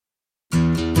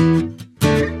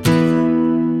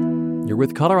You're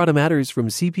with Colorado Matters from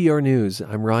CPR News.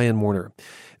 I'm Ryan Warner.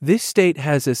 This state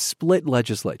has a split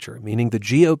legislature, meaning the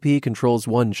GOP controls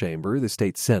one chamber, the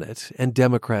state Senate, and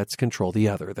Democrats control the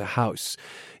other, the House.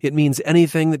 It means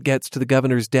anything that gets to the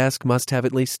governor's desk must have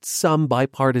at least some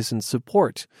bipartisan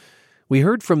support. We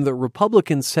heard from the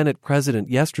Republican Senate president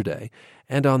yesterday,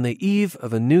 and on the eve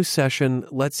of a new session,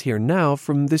 let's hear now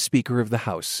from the Speaker of the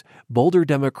House, Boulder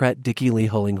Democrat Dickie Lee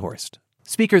Hullinghorst.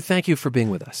 Speaker, thank you for being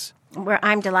with us.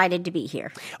 I'm delighted to be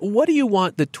here. What do you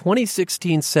want the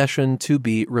 2016 session to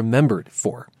be remembered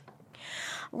for?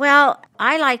 Well,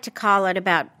 I like to call it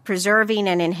about preserving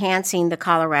and enhancing the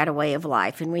Colorado way of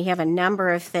life. And we have a number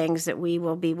of things that we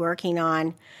will be working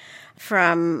on,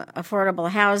 from affordable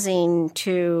housing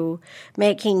to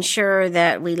making sure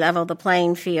that we level the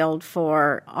playing field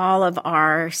for all of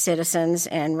our citizens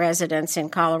and residents in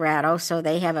Colorado so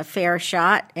they have a fair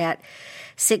shot at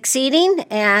succeeding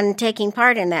and taking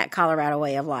part in that Colorado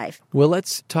way of life. Well,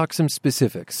 let's talk some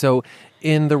specifics. So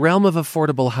in the realm of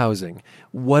affordable housing,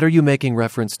 what are you making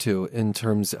reference to in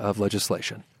terms of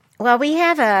legislation? Well, we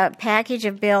have a package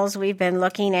of bills we've been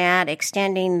looking at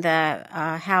extending the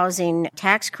housing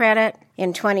tax credit.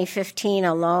 In 2015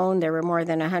 alone, there were more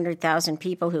than 100,000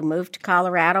 people who moved to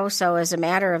Colorado. So as a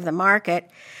matter of the market,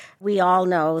 we all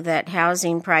know that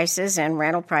housing prices and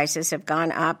rental prices have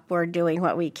gone up. We're doing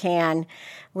what we can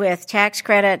with tax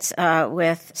credits,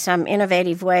 with some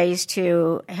innovative ways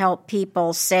to help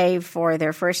people save for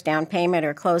their first down payment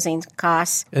or closing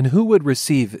costs. And who would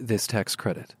receive this tax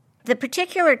credit? The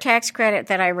particular tax credit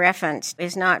that I referenced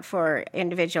is not for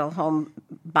individual home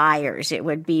buyers. It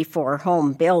would be for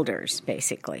home builders,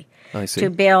 basically, I see. To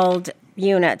build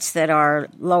units that are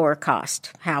lower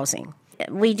cost housing.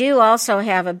 We do also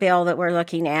have a bill that we're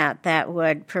looking at that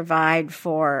would provide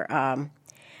for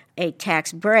a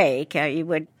tax break. You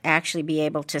would actually be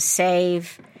able to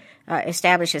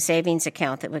establish a savings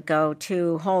account that would go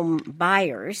to home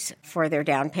buyers for their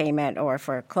down payment or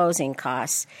for closing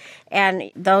costs.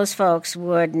 And those folks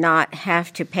would not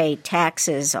have to pay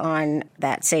taxes on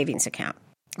that savings account.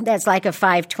 That's like a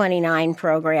 529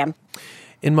 program.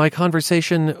 In my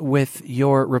conversation with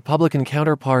your Republican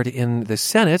counterpart in the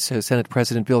Senate, Senate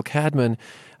President Bill Cadman,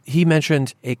 he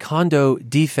mentioned a condo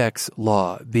defects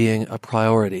law being a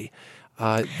priority.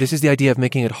 This is the idea of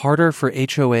making it harder for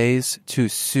HOAs to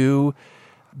sue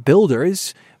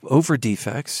builders over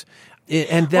defects,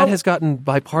 and that has gotten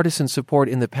bipartisan support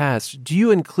in the past. Do you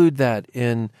include that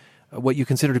in what you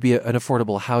consider to be an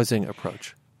affordable housing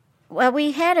approach? Well,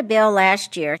 we had a bill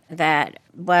last year that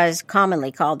was commonly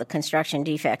called the construction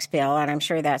defects bill, and I'm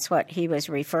sure that's what he was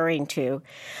referring to.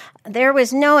 There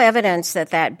was no evidence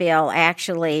that that bill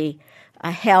actually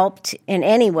helped in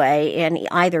any way in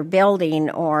either building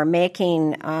or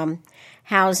making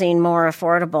housing more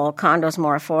affordable, condos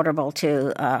more affordable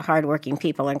to hardworking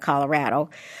people in Colorado.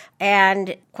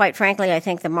 And quite frankly, I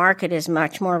think the market is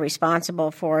much more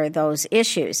responsible for those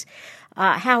issues.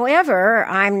 However,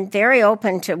 I'm very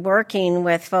open to working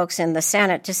with folks in the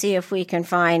Senate to see if we can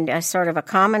find a sort of a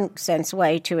common sense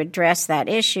way to address that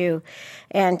issue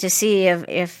and to see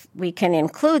if we can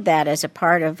include that as a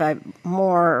part of a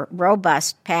more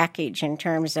robust package in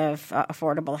terms of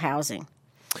affordable housing.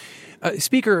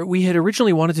 Speaker, we had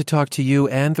originally wanted to talk to you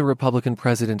and the Republican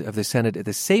president of the Senate at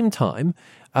the same time,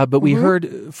 but we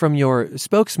heard from your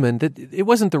spokesman that it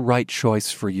wasn't the right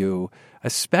choice for you,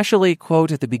 especially,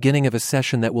 quote, at the beginning of a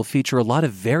session that will feature a lot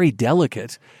of very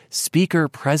delicate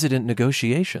speaker-president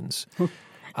negotiations.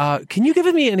 Can you give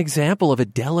me an example of a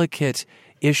delicate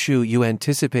issue you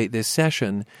anticipate this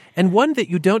session, and one that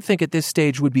you don't think at this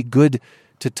stage would be good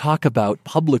to talk about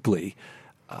publicly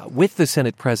with the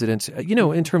Senate president,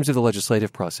 in terms of the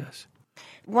legislative process?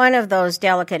 One of those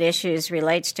delicate issues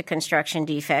relates to construction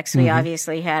defects. We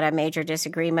obviously had a major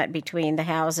disagreement between the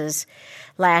houses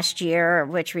last year,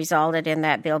 which resulted in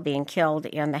that bill being killed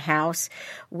in the House.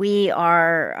 We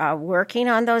are working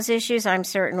on those issues. I'm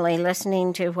certainly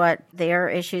listening to what their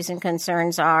issues and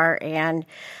concerns are, and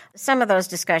some of those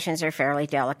discussions are fairly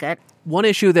delicate. One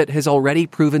issue that has already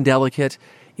proven delicate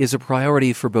is a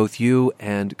priority for both you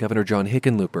and Governor John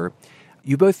Hickenlooper.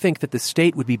 You both think that the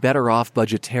state would be better off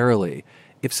budgetarily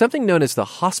if something known as the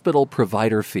hospital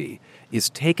provider fee is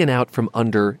taken out from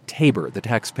under TABOR, the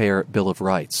Taxpayer Bill of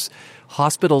Rights.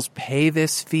 Hospitals pay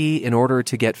this fee in order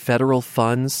to get federal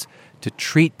funds to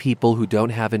treat people who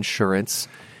don't have insurance.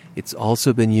 It's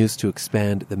also been used to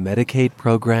expand the Medicaid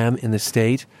program in the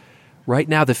state. Right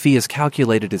now, the fee is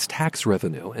calculated as tax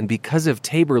revenue, and because of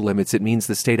TABOR limits, it means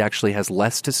the state actually has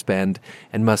less to spend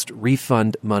and must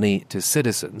refund money to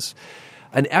citizens.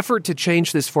 An effort to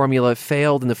change this formula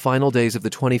failed in the final days of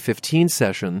the 2015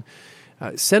 session.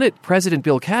 Senate President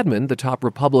Bill Cadman, the top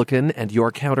Republican and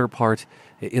your counterpart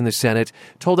in the Senate,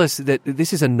 told us that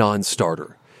this is a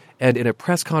non-starter. And in a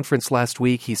press conference last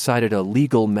week, he cited a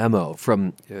legal memo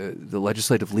from the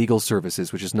Legislative Legal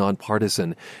Services, which is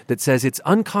nonpartisan, that says it's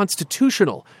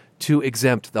unconstitutional to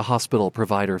exempt the hospital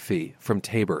provider fee from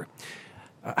Tabor.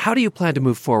 How do you plan to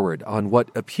move forward on what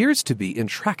appears to be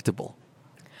intractable?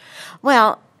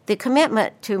 Well, the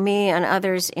commitment to me and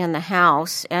others in the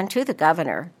House and to the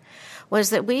governor was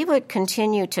that we would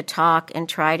continue to talk and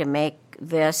try to make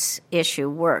this issue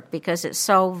work because it's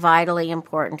so vitally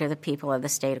important to the people of the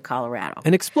state of Colorado.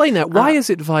 And explain that. Why is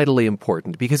it vitally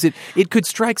important? Because it could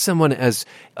strike someone as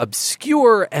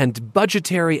obscure and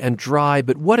budgetary and dry,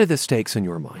 but what are the stakes in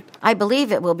your mind? I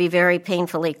believe it will be very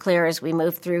painfully clear as we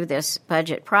move through this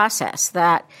budget process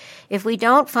that if we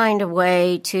don't find a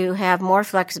way to have more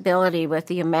flexibility with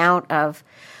the amount of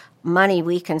money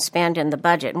we can spend in the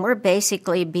budget, and we're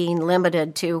basically being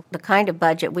limited to the kind of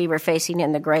budget we were facing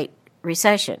in the Great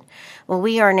Recession. Well,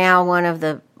 we are now one of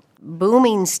the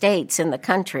booming states in the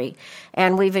country,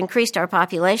 and we've increased our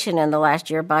population in the last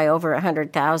year by over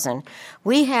 100,000.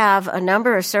 We have a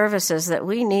number of services that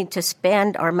we need to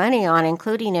spend our money on,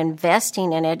 including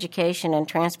investing in education and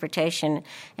transportation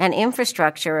and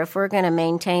infrastructure if we're going to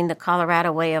maintain the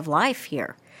Colorado way of life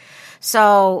here.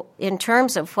 So in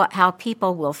terms of how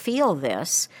people will feel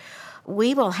this,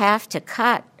 we will have to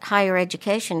cut higher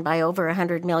education by over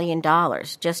 $100 million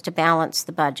just to balance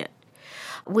the budget.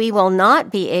 We will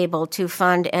not be able to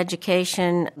fund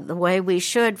education the way we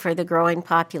should for the growing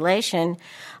population.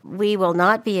 We will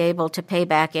not be able to pay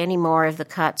back any more of the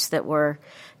cuts that were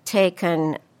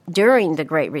taken during the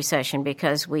Great Recession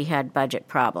because we had budget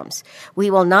problems. We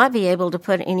will not be able to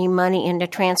put any money into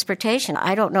transportation.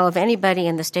 I don't know of anybody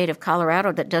in the state of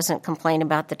Colorado that doesn't complain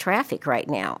about the traffic right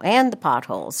now and the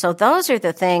potholes. So those are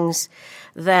the things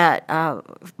that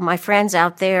my friends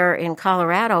out there in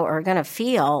Colorado are going to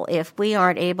feel if we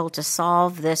aren't able to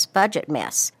solve this budget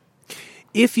mess.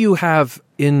 If you have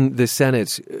in the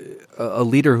Senate a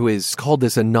leader who has called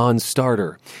this a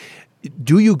non-starter,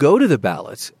 do you go to the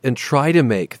ballot and try to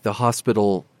make the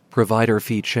hospital provider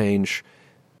fee change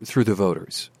through the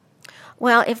voters?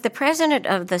 Well, if the president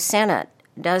of the Senate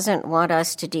doesn't want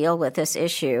us to deal with this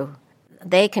issue,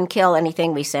 they can kill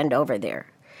anything we send over there.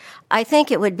 I think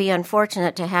it would be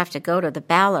unfortunate to have to go to the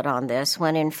ballot on this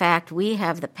when, in fact, we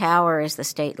have the power as the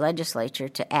state legislature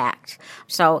to act.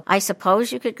 So I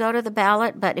suppose you could go to the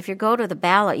ballot, but if you go to the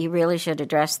ballot, you really should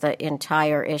address the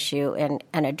entire issue and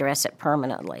address it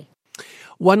permanently.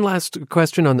 One last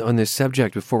question on this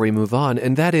subject before we move on,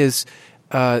 and that is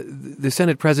the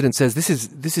Senate president says this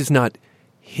is not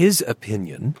his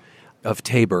opinion of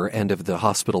Tabor and of the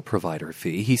hospital provider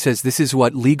fee. He says this is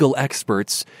what legal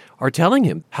experts are telling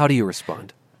him. How do you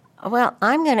respond? Well,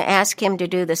 I'm going to ask him to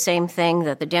do the same thing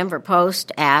that the Denver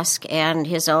Post asked and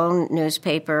his own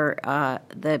newspaper,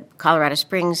 the Colorado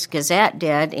Springs Gazette,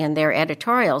 did in their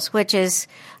editorials, which is,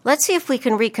 let's see if we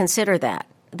can reconsider that.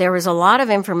 There is a lot of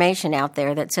information out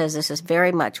there that says this is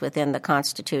very much within the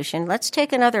Constitution. Let's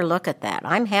take another look at that.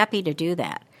 I'm happy to do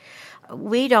that.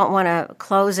 We don't want to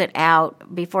close it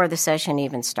out before the session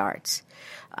even starts.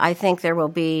 I think there will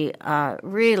be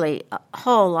really a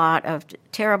whole lot of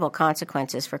terrible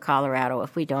consequences for Colorado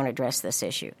if we don't address this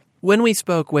issue. When we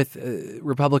spoke with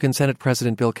Republican Senate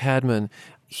President Bill Cadman,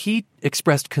 he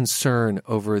expressed concern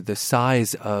over the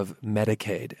size of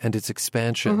Medicaid and its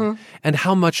expansion and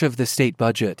how much of the state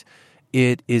budget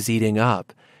it is eating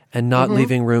up and not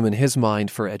leaving room in his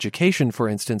mind for education, for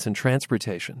instance, and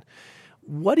transportation.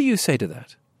 What do you say to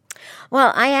that?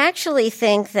 Well, I actually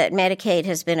think that Medicaid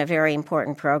has been a very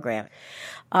important program.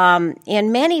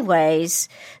 In many ways,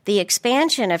 the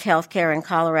expansion of healthcare in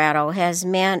Colorado has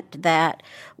meant that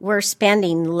we're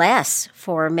spending less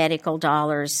for medical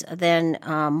dollars than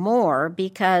more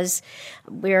because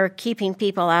we're keeping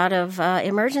people out of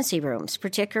emergency rooms,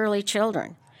 particularly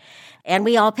children. And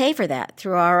we all pay for that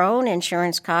through our own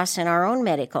insurance costs and our own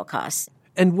medical costs.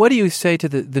 And what do you say to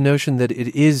the notion that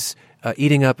it is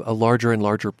eating up a larger and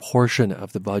larger portion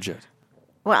of the budget?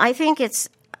 Well, I think it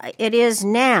is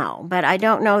now, but I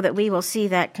don't know that we will see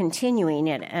that continuing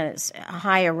at as a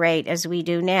higher rate as we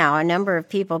do now. A number of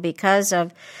people, because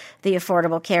of the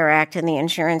Affordable Care Act and the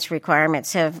insurance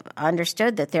requirements, have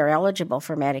understood that they're eligible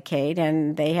for Medicaid,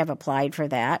 and they have applied for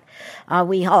that.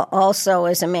 We also,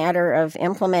 as a matter of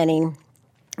implementing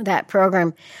that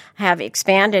program, have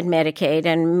expanded Medicaid,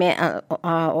 and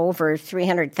over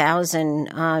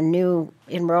 300,000 new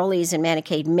enrollees in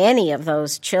Medicaid, many of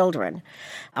those children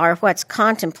are what's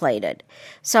contemplated.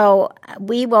 So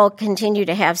we will continue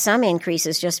to have some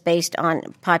increases just based on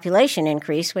population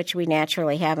increase, which we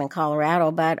naturally have in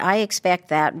Colorado, but I expect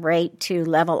that rate to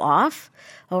level off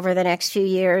over the next few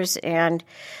years, and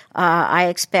I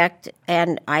expect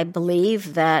and I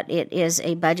believe that it is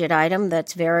a budget item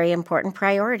that's very important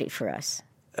priority for us.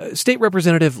 State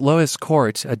Representative Lois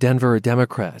Court, a Denver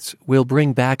Democrat, will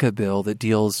bring back a bill that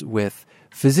deals with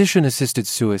physician-assisted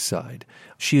suicide.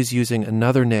 She is using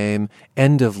another name,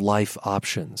 end-of-life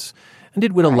options. And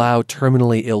it would allow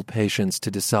terminally ill patients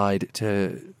to decide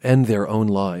to end their own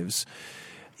lives.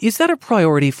 Is that a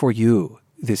priority for you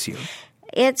this year?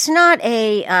 It's not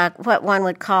a what one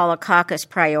would call a caucus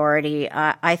priority.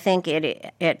 I think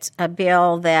it's a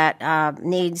bill that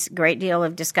needs a great deal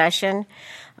of discussion.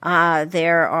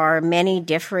 There are many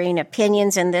differing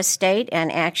opinions in this state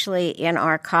and actually in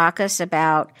our caucus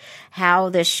about how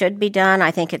this should be done.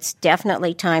 I think it's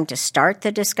definitely time to start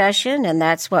the discussion, and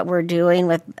that's what we're doing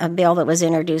with a bill that was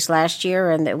introduced last year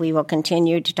and that we will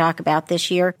continue to talk about this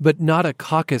year. But not a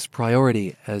caucus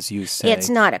priority, as you say. It's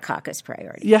not a caucus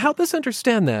priority. Yeah, help us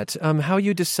understand that, how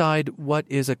you decide what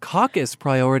is a caucus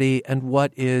priority and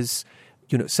what is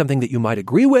something that you might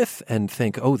agree with and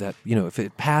think, that, if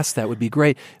it passed, that would be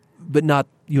great, but not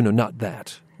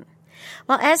that.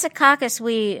 Well, as a caucus,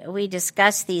 we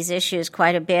discuss these issues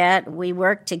quite a bit. We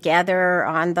work together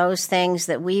on those things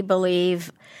that we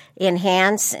believe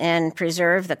enhance and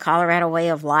preserve the Colorado way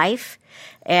of life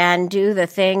and do the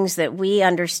things that we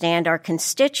understand our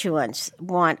constituents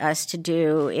want us to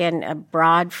do in a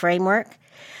broad framework.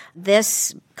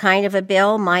 This kind of a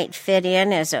bill might fit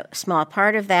in as a small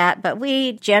part of that, but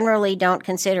we generally don't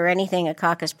consider anything a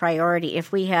caucus priority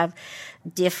if we have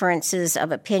differences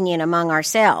of opinion among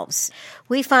ourselves.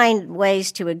 We find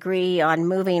ways to agree on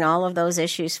moving all of those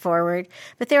issues forward,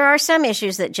 but there are some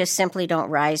issues that just simply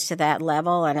don't rise to that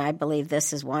level, and I believe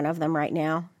this is one of them right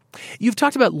now. You've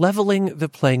talked about leveling the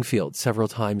playing field several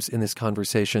times in this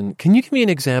conversation. Can you give me an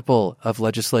example of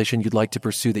legislation you'd like to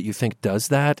pursue that you think does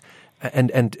that?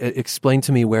 And explain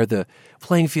to me where the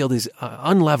playing field is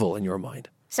unlevel in your mind.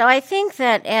 So I think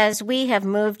that as we have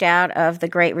moved out of the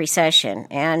Great Recession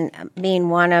and being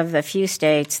one of the few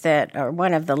states or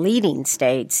one of the leading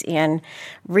states in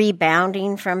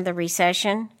rebounding from the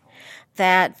recession,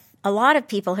 that a lot of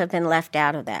people have been left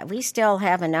out of that. We still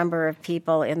have a number of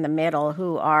people in the middle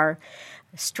who are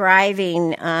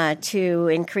striving to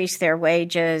increase their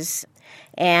wages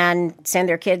and send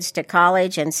their kids to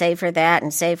college and save for that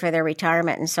and save for their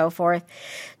retirement and so forth.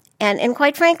 And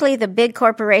quite frankly, the big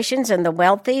corporations and the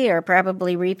wealthy are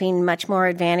probably reaping much more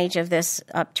advantage of this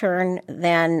upturn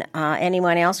than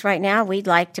anyone else right now. We'd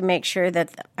like to make sure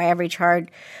that the average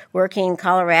hard-working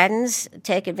Coloradans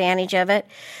take advantage of it.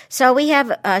 So we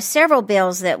have several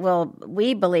bills that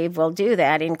we believe will do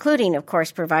that, including, of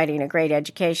course, providing a great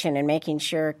education and making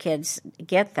sure kids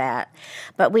get that.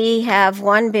 But we have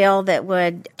one bill that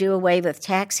would do away with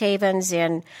tax havens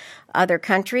in other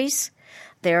countries.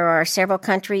 There are several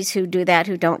countries who do that,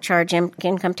 who don't charge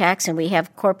income tax, and we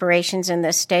have corporations in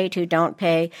this state who don't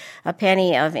pay a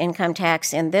penny of income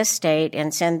tax in this state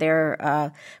and send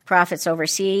their profits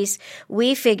overseas.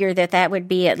 We figure that would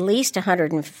be at least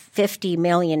 $150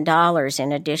 million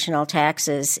in additional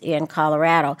taxes in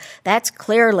Colorado. That's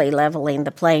clearly leveling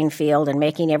the playing field and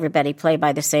making everybody play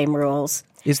by the same rules.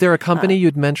 Is there a company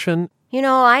you'd mention?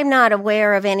 I'm not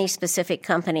aware of any specific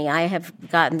company. I have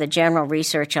gotten the general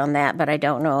research on that, but I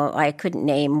don't know. I couldn't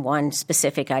name one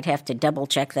specific. I'd have to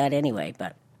double-check that anyway.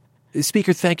 But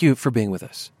Speaker, thank you for being with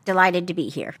us. Delighted to be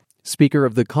here. Speaker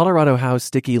of the Colorado House,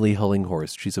 Dickie Lee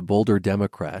Hullinghorst. She's a Boulder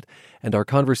Democrat. And our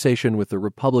conversation with the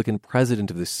Republican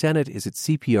president of the Senate is at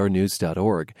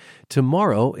cprnews.org.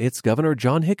 Tomorrow, it's Governor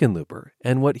John Hickenlooper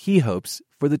and what he hopes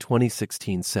for the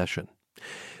 2016 session.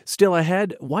 Still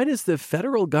ahead, why does the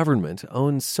federal government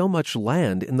own so much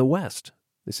land in the West?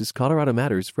 This is Colorado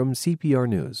Matters from CPR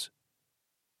News.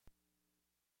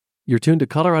 You're tuned to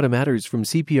Colorado Matters from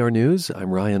CPR News. I'm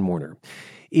Ryan Warner.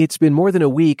 It's been more than a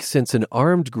week since an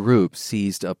armed group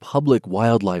seized a public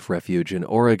wildlife refuge in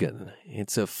Oregon.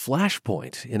 It's a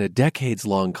flashpoint in a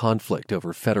decades-long conflict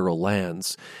over federal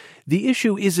lands. The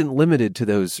issue isn't limited to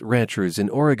those ranchers in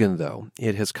Oregon, though.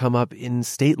 It has come up in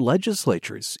state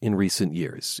legislatures in recent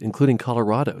years, including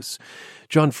Colorado's.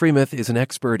 John Freemuth is an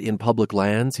expert in public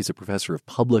lands. He's a professor of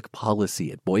public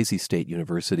policy at Boise State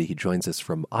University. He joins us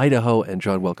from Idaho. And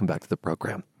John, welcome back to the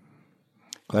program.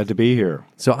 Glad to be here.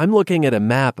 So I'm looking at a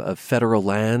map of federal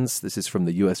lands. This is from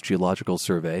the U.S. Geological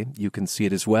Survey. You can see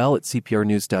it as well at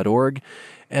cprnews.org.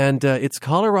 And it's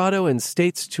Colorado and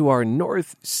states to our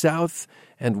north, south,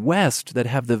 and west that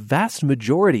have the vast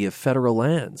majority of federal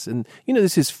lands. And,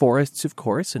 this is forests, of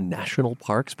course, and national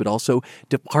parks, but also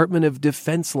Department of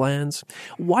Defense lands.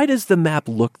 Why does the map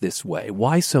look this way?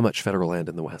 Why so much federal land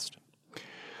in the West?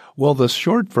 Well, the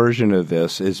short version of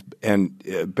this is, and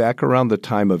back around the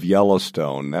time of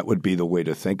Yellowstone, that would be the way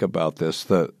to think about this.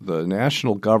 The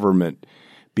national government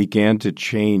began to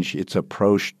change its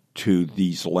approach to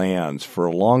these lands. For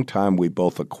a long time, we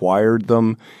both acquired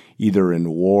them, either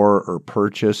in war or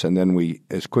purchase, and then we,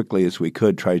 as quickly as we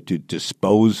could, tried to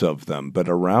dispose of them. But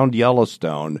around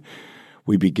Yellowstone,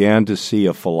 we began to see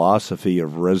a philosophy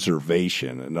of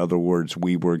reservation. In other words,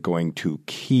 we were going to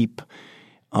keep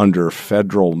under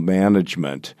federal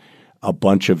management a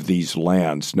bunch of these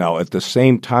lands. Now, at the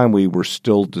same time, we were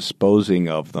still disposing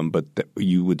of them, but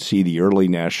you would see the early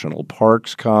national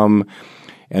parks come,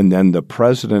 and then the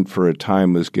president for a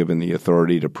time was given the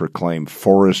authority to proclaim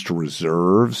forest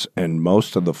reserves, and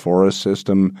most of the forest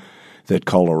system that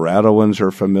Coloradoans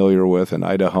are familiar with and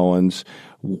Idahoans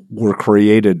were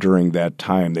created during that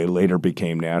time. They later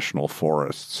became national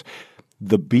forests.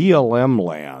 The BLM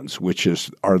lands, which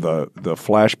are the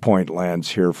flashpoint lands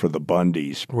here for the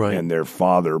Bundys and their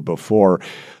father before,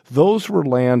 those were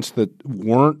lands that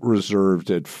weren't reserved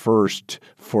at first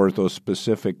for those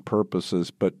specific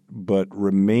purposes, but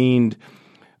remained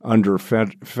under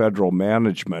federal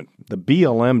management. The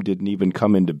BLM didn't even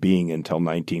come into being until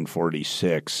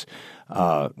 1946,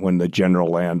 when the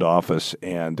General Land Office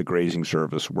and the Grazing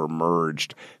Service were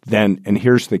merged. Then, and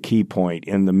here's the key point,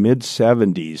 in the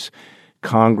mid-'70s,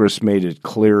 Congress made it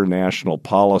clear national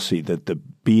policy that the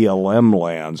BLM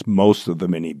lands, most of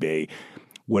them anyway,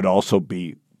 would also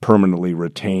be permanently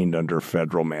retained under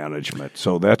federal management.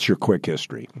 So that's your quick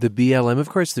history. The BLM, of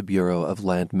course, the Bureau of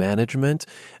Land Management.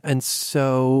 And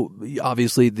so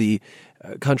obviously the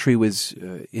country was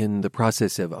in the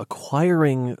process of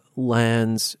acquiring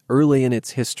lands early in its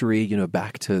history,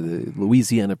 back to the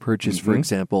Louisiana Purchase, for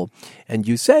example. And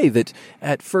you say that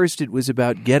at first it was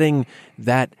about getting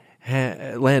that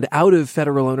land out of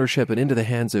federal ownership and into the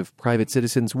hands of private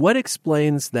citizens. What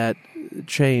explains that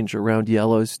change around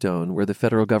Yellowstone, where the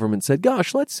federal government said,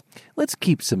 "Gosh, let's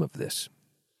keep some of this"?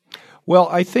 Well,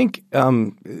 I think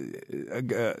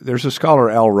there's a scholar,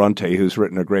 Al Runte, who's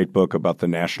written a great book about the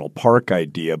national park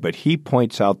idea, but he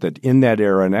points out that in that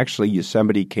era, and actually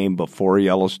Yosemite came before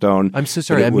Yellowstone. I'm so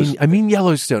sorry. I mean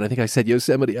Yellowstone. I think I said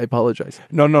Yosemite. I apologize.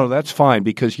 No, that's fine,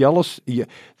 because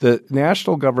the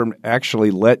national government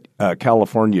actually let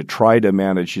California try to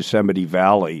manage Yosemite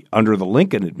Valley under the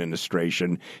Lincoln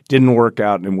administration. Didn't work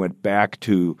out and went back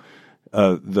to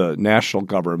the national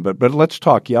government. But let's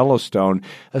talk Yellowstone.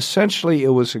 Essentially,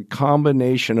 it was a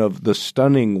combination of the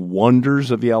stunning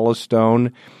wonders of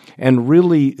Yellowstone and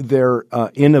really their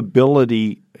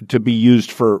inability to be used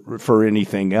for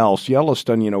anything else.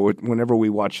 Yellowstone, whenever we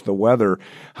watch the weather,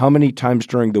 how many times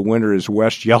during the winter is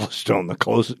West Yellowstone the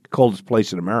coldest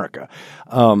place in America?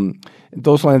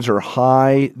 Those lands are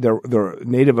high. Their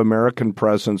Native American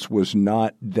presence was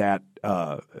not that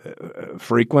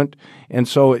frequent, and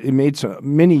so it made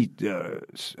many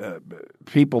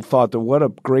people thought that what a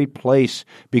great place,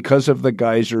 because of the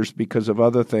geysers, because of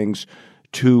other things,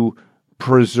 to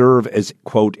preserve as,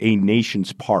 quote, a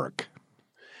nation's park.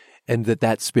 And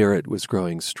that spirit was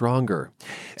growing stronger.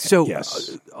 So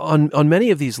yes. On many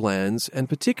of these lands, and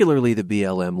particularly the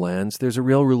BLM lands, there's a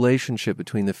real relationship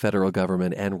between the federal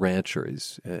government and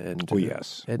ranchers. And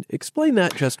explain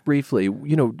that just briefly.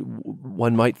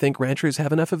 One might think ranchers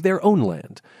have enough of their own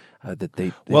land that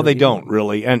they don't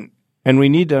really. And we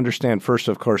need to understand first,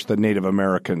 of course, the Native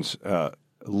Americans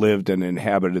lived and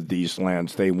inhabited these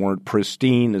lands. They weren't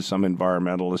pristine, as some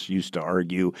environmentalists used to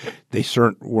argue. They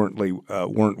certainly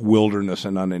weren't wilderness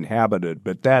and uninhabited.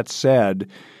 But that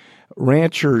said,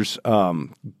 ranchers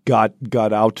got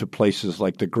out to places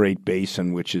like the Great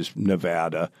Basin, which is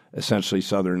Nevada, essentially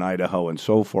southern Idaho, and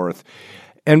so forth,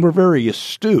 and were very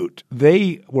astute.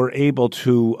 They were able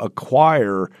to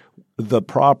acquire the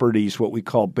properties, what we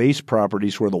call base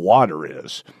properties, where the water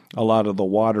is, a lot of the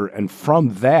water, and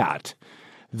from that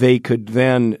they could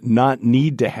then not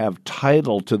need to have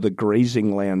title to the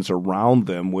grazing lands around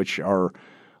them, which are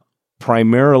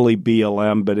primarily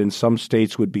BLM, but in some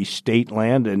states would be state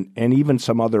land and even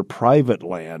some other private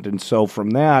land. And so from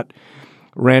that,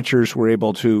 ranchers were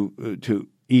able to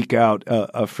eke out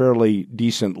a fairly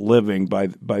decent living by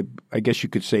I guess you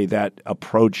could say, that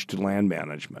approach to land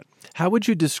management. How would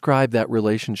you describe that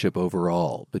relationship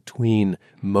overall between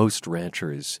most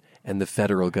ranchers and the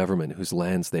federal government whose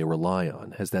lands they rely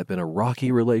on? Has that been a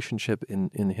rocky relationship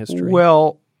in history?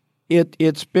 Well,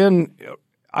 it's been,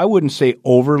 I wouldn't say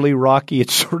overly rocky.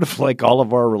 It's sort of like all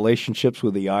of our relationships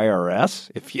with the IRS,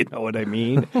 if you know what I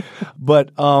mean. But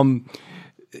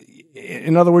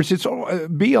in other words,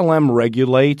 BLM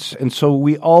regulates, and so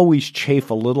we always chafe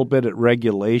a little bit at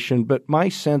regulation, but my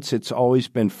sense it's always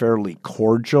been fairly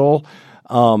cordial.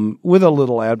 With a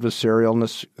little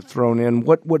adversarialness thrown in.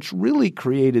 What's really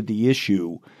created the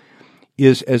issue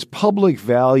is as public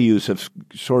values have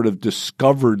sort of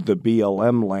discovered the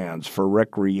BLM lands for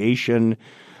recreation,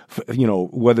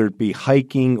 whether it be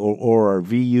hiking or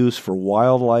RV use for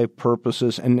wildlife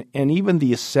purposes, and even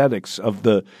the aesthetics of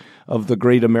the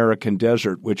great American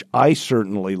desert, which I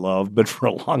certainly love, but for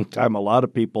a long time a lot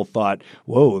of people thought,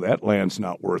 whoa, that land's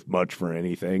not worth much for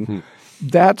anything.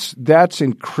 That's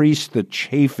increased the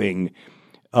chafing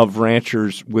of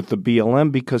ranchers with the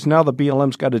BLM because now the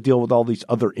BLM's got to deal with all these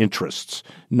other interests,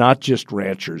 not just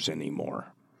ranchers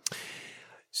anymore.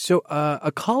 So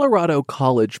a Colorado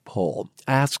college poll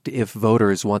asked if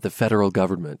voters want the federal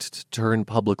government to turn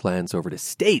public lands over to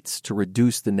states to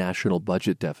reduce the national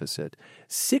budget deficit.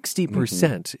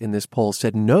 60% in this poll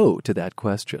said no to that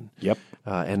question. Yep.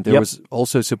 And there was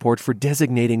also support for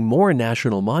designating more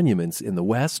national monuments in the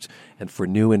West and for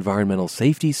new environmental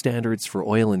safety standards for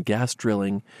oil and gas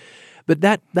drilling. But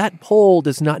that poll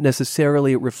does not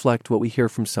necessarily reflect what we hear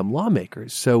from some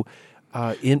lawmakers. So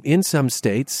in some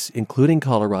states, including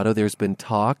Colorado, there's been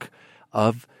talk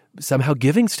of somehow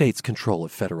giving states control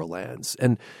of federal lands.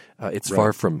 And it's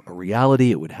far from a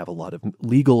reality. It would have a lot of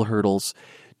legal hurdles.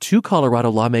 Two Colorado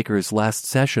lawmakers last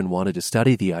session wanted to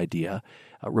study the idea.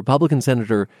 Republican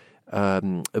Senator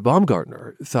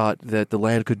Baumgartner thought that the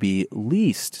land could be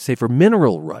leased, say, for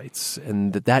mineral rights,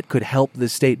 and that could help the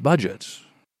state budget.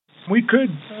 We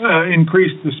could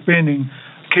increase the spending,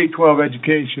 K-12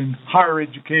 education, higher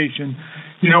education.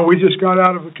 We just got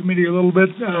out of a committee a little bit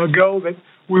ago that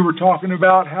we were talking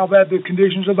about how bad the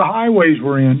conditions of the highways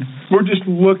were in. We're just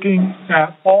looking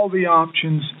at all the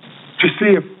options to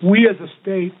see if we as a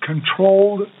state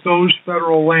controlled those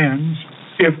federal lands,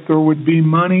 if there would be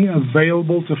money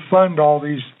available to fund all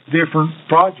these different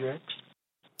projects.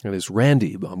 It is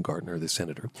Randy Baumgartner, the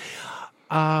senator.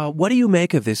 What do you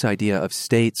make of this idea of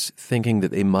states thinking that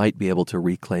they might be able to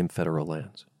reclaim federal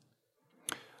lands?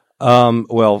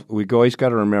 Well, we always got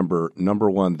to remember, number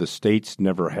one, the states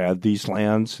never had these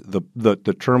lands.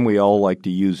 The term we all like to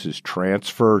use is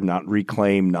transfer, not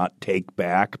reclaim, not take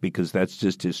back, because that's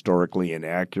just historically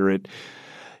inaccurate.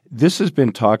 This has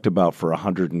been talked about for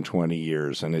 120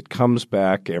 years, and it comes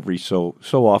back every so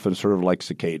often, sort of like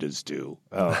cicadas do.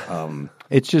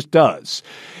 It just does.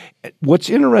 What's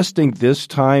interesting this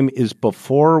time is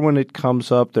before when it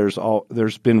comes up,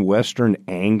 there's been Western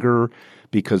anger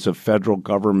because of federal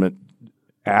government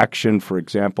action. For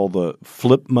example, the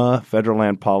FLPMA, Federal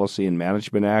Land Policy and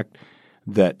Management Act,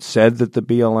 that said that the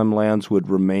BLM lands would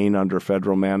remain under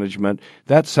federal management,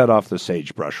 that set off the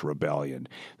Sagebrush Rebellion.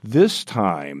 This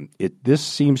time, this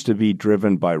seems to be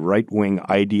driven by right-wing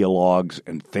ideologues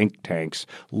and think tanks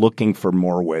looking for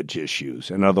more wedge issues.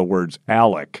 In other words,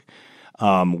 ALEC,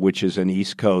 which is an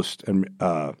East Coast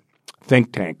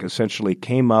think tank, essentially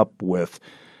came up with,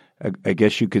 I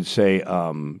guess you could say,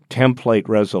 template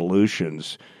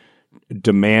resolutions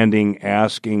demanding,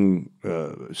 asking,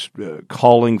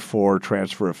 calling for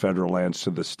transfer of federal lands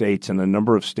to the states, and a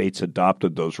number of states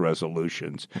adopted those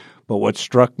resolutions. But what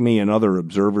struck me and other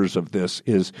observers of this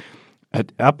is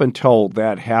up until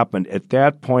that happened, at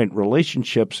that point,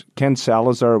 relationships, Ken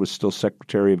Salazar was still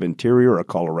Secretary of Interior, a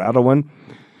Coloradoan.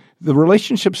 The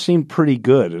relationship seemed pretty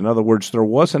good. In other words, there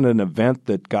wasn't an event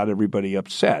that got everybody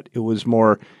upset. It was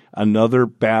more another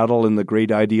battle in the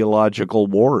great ideological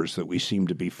wars that we seem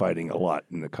to be fighting a lot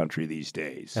in the country these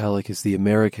days. ALEC is the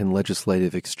American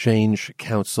Legislative Exchange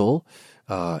Council,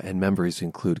 and members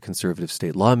include conservative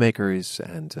state lawmakers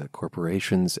and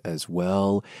corporations as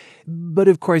well. But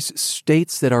of course,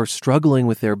 states that are struggling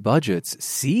with their budgets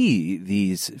see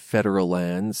these federal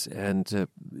lands and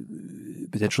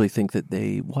potentially think that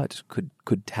they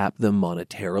could tap them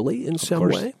monetarily in some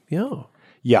way.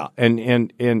 Yeah,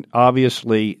 and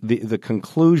obviously the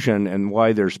conclusion and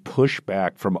why there's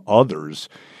pushback from others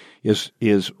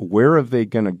is where are they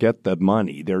going to get the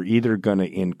money? They're either going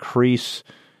to increase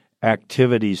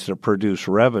activities to produce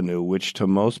revenue, which to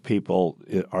most people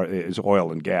is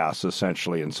oil and gas,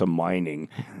 essentially, and some mining.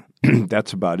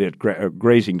 That's about it.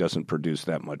 Grazing doesn't produce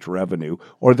that much revenue,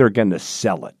 or they're going to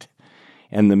sell it.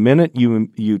 And the minute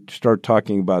you start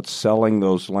talking about selling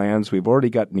those lands, we've already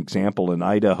got an example in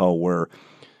Idaho where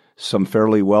some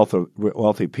fairly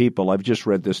wealthy people, I've just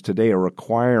read this today, are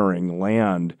acquiring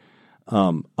land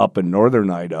up in northern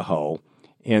Idaho,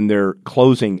 and they're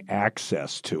closing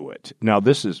access to it. Now,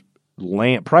 this is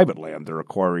private land they're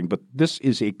acquiring, but this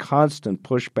is a constant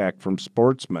pushback from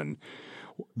sportsmen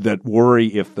that worry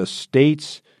if the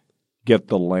states get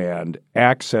the land,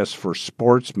 access for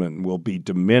sportsmen will be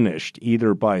diminished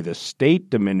either by the state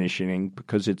diminishing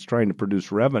because it's trying to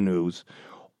produce revenues,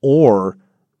 or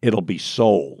it'll be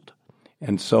sold.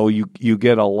 And so you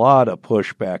get a lot of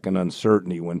pushback and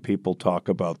uncertainty when people talk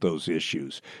about those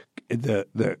issues.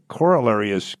 The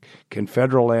corollary is, can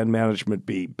federal land management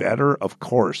be better? Of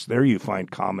course. There you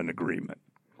find common agreement.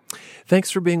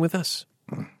 Thanks for being with us.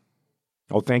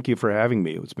 Oh, thank you for having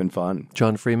me. It's been fun.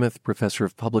 John Freemuth, professor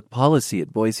of public policy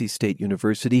at Boise State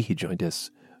University. He joined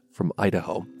us from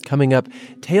Idaho. Coming up,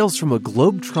 tales from a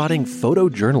globe-trotting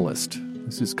photojournalist.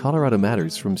 This is Colorado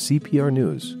Matters from CPR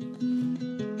News.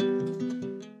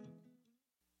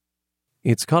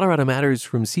 It's Colorado Matters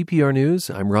from CPR News.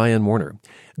 I'm Ryan Warner.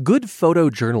 Good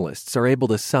photojournalists are able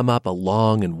to sum up a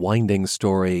long and winding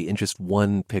story in just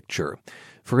one picture.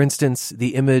 For instance,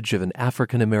 the image of an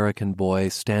African-American boy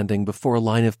standing before a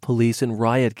line of police in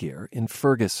riot gear in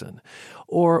Ferguson.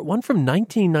 Or one from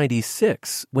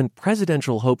 1996, when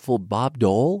presidential hopeful Bob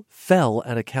Dole fell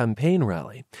at a campaign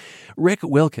rally. Rick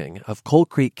Wilking of Coal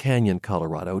Creek Canyon,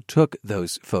 Colorado, took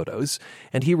those photos,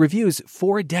 and he reviews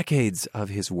 4 decades of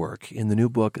his work in the new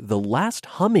book, The Last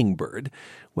Hummingbird.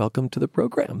 Welcome to the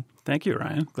program. Thank you,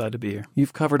 Ryan. Glad to be here.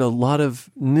 You've covered a lot of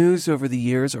news over the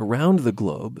years around the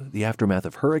globe, the aftermath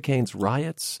of hurricanes,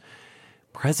 riots,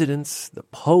 presidents, the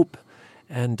Pope,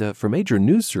 and for major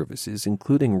news services,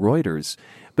 including Reuters.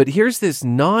 But here's this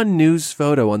non-news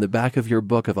photo on the back of your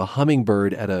book of a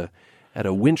hummingbird at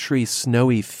a wintry,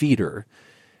 snowy feeder.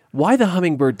 Why the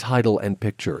hummingbird title and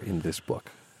picture in this book?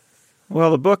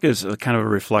 Well, the book is a kind of a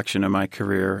reflection of my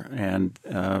career, and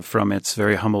from its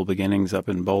very humble beginnings up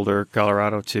in Boulder,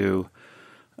 Colorado, to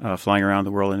flying around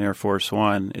the world in Air Force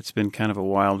One. It's been kind of a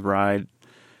wild ride,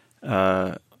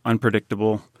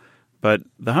 unpredictable. But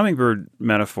the hummingbird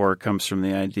metaphor comes from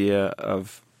the idea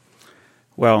of,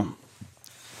 well,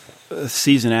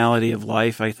 seasonality of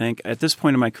life, I think. At this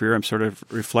point in my career, I'm sort of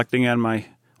reflecting on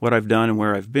what I've done and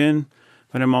where I've been,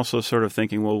 but I'm also sort of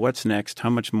thinking, well, what's next?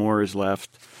 How much more is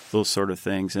left? Those sort of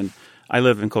things. And I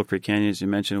live in Coal Creek Canyon, as you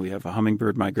mentioned. We have a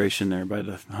hummingbird migration there by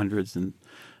the hundreds, and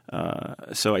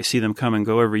so I see them come and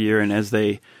go every year. And as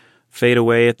they fade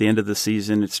away at the end of the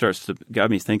season, it starts to got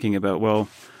me thinking about, well,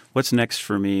 what's next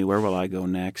for me? Where will I go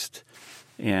next?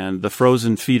 And the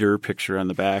frozen feeder picture on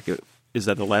the back, is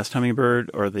that the last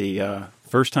hummingbird or the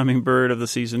first hummingbird of the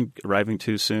season arriving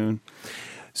too soon?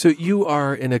 So you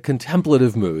are in a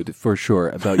contemplative mood, for sure,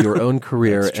 about your own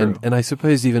career and I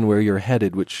suppose even where you're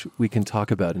headed, which we can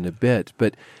talk about in a bit.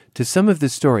 But to some of the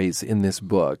stories in this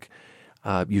book,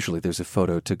 usually there's a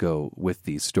photo to go with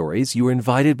these stories. You were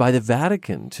invited by the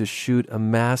Vatican to shoot a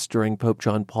mass during Pope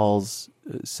John Paul's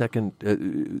his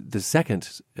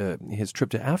trip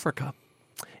to Africa,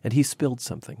 and he spilled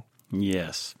something.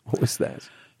 Yes. What was that?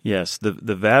 Yes,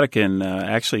 the Vatican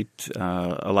actually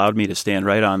allowed me to stand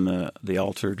right on the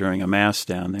altar during a mass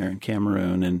down there in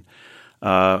Cameroon,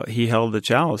 and he held the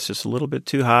chalice just a little bit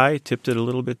too high, tipped it a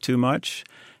little bit too much,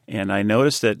 and I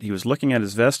noticed that he was looking at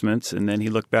his vestments, and then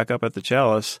he looked back up at the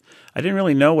chalice. I didn't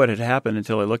really know what had happened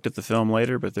until I looked at the film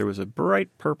later, but there was a bright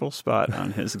purple spot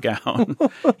on his gown.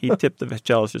 He tipped the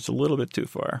chalice just a little bit too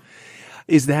far.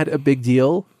 Is that a big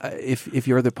deal if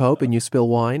you're the Pope and you spill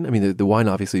wine? I mean, the wine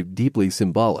obviously deeply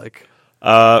symbolic.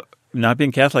 Not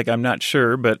being Catholic, I'm not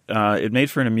sure, but it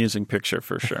made for an amusing picture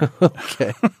for sure.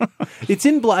 Okay. It's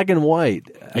in black and white.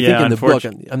 I think in the book.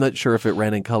 I'm not sure if it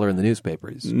ran in color in the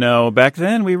newspapers. No, back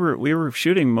then we were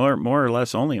shooting more or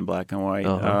less only in black and white.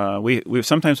 Uh-huh. We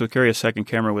sometimes would carry a second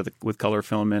camera with color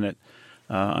film in it.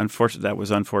 That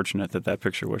was unfortunate that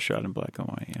picture was shot in black and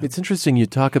white. Yeah. It's interesting you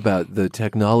talk about the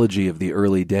technology of the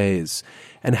early days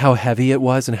and how heavy it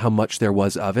was and how much there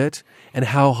was of it and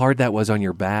how hard that was on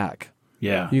your back.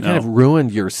 Yeah. You kind of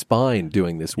ruined your spine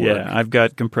doing this work. Yeah, I've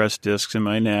got compressed discs in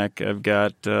my neck. I've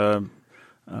got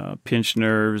pinched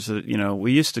nerves.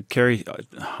 We used to carry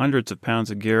hundreds of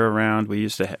pounds of gear around. We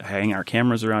used to hang our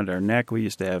cameras around our neck. We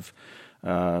used to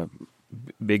have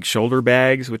big shoulder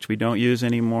bags, which we don't use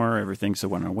anymore. Everything's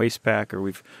on a waist pack, or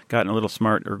we've gotten a little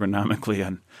smart ergonomically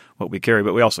on what we carry,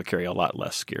 but we also carry a lot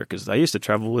less gear because I used to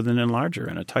travel with an enlarger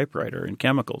and a typewriter and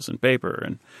chemicals and paper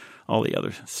and all the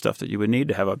other stuff that you would need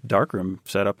to have a darkroom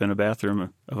set up in a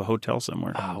bathroom of a hotel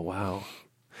somewhere. Oh, wow.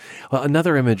 Well,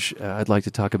 another image I'd like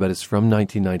to talk about is from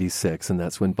 1996, and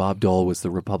that's when Bob Dole was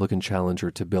the Republican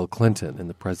challenger to Bill Clinton in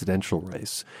the presidential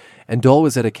race. And Dole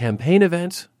was at a campaign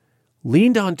event,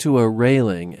 leaned onto a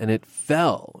railing, and it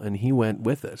fell, and he went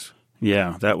with it.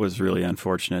 Yeah, that was really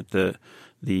unfortunate. The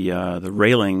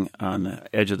railing on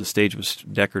the edge of the stage was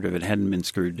decorative. It hadn't been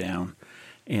screwed down,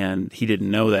 and he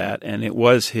didn't know that. And it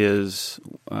was his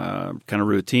kind of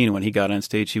routine when he got on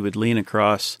stage. He would lean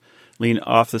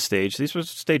off the stage.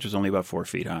 Stage was only about 4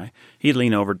 feet high. He'd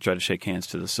lean over to try to shake hands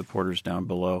to the supporters down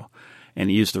below,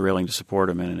 and he used the railing to support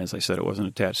him. And as I said, it wasn't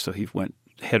attached, so he went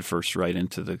headfirst right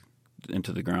into the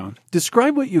ground.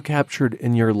 Describe what you captured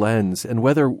in your lens and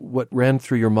whether what ran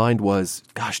through your mind was,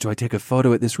 gosh, do I take a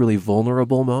photo at this really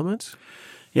vulnerable moment?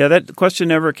 Yeah, that question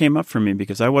never came up for me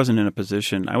because I wasn't in a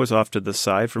position. I was off to the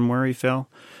side from where he fell.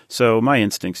 So my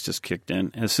instincts just kicked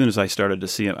in. As soon as I started to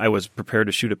see him, I was prepared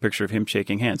to shoot a picture of him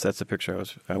shaking hands. That's the picture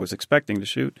I was expecting to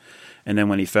shoot. And then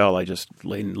when he fell, I just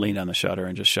leaned on the shutter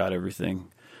and just shot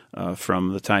everything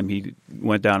from the time he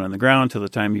went down on the ground to the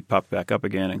time he popped back up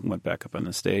again and went back up on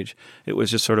the stage. It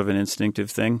was just sort of an instinctive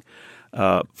thing.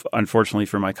 Unfortunately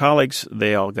for my colleagues,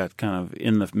 they all got kind of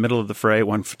in the middle of the fray.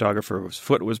 One photographer's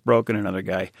foot was broken. Another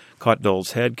guy caught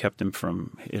Dole's head, kept him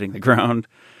from hitting the ground.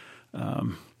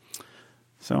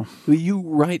 So you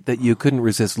write that you couldn't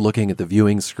resist looking at the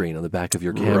viewing screen on the back of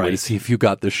your camera to see if you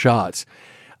got the shot.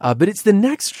 But it's the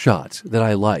next shot that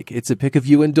I like. It's a pic of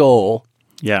you and Dole.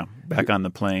 Yeah, back on the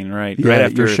plane, right? Yeah, right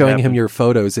after you're showing him your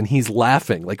photos, and he's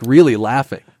laughing, like really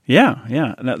laughing. Yeah.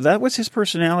 Now, that was his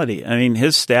personality. I mean,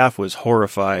 his staff was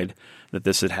horrified that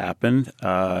this had happened.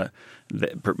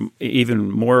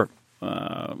 Even more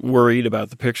worried about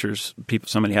the pictures,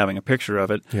 somebody having a picture of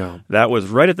it. Yeah. That was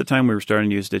right at the time we were starting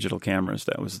to use digital cameras.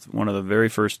 That was one of the very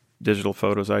first digital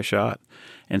photos I shot.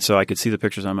 And so I could see the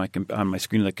pictures on my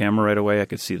screen of the camera right away. I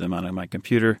could see them on my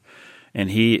computer. And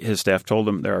his staff told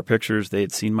him there are pictures. They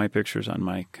had seen my pictures on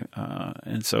my,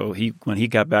 and so when he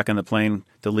got back on the plane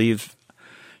to leave,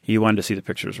 he wanted to see the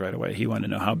pictures right away. He wanted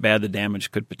to know how bad the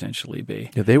damage could potentially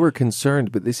be. Yeah, they were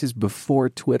concerned, but this is before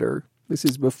Twitter. This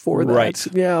is before that. Right.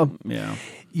 Yeah.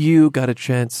 You got a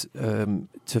chance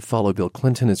to follow Bill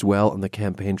Clinton as well on the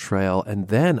campaign trail. And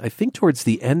then I think towards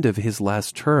the end of his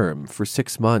last term for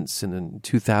 6 months and in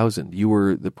 2000, you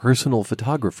were the personal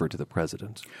photographer to the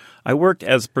president. I worked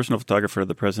as personal photographer of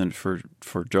the president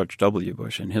for George W.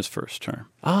 Bush in his first term.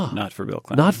 Not for Bill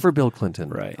Clinton. Not for Bill Clinton.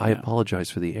 Right. I apologize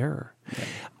for the error. Yeah.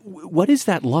 What is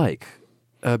that like?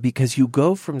 Because you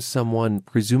go from someone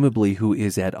presumably who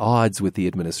is at odds with the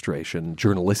administration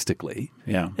journalistically,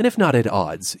 and if not at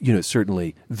odds,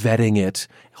 certainly vetting it,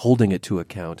 holding it to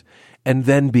account, and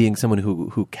then being someone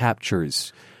who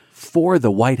captures for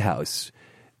the White House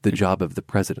the job of the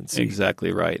presidency.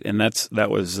 Exactly right, and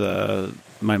that was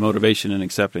my motivation in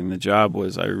accepting the job.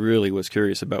 Was I really was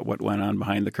curious about what went on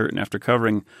behind the curtain after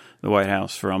covering the White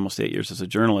House for almost 8 years as a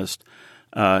journalist.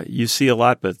 You see a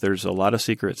lot, but there's a lot of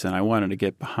secrets, and I wanted to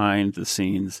get behind the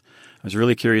scenes. I was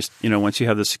really curious, once you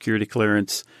have the security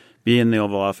clearance, be in the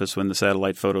Oval Office when the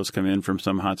satellite photos come in from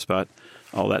some hotspot,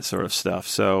 all that sort of stuff.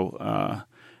 So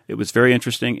it was very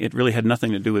interesting. It really had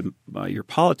nothing to do with your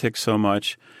politics so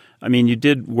much. I mean, I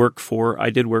did work for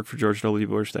George W.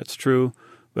 Bush, that's true,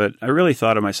 but I really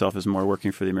thought of myself as more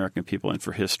working for the American people and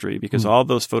for history, because all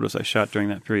those photos I shot during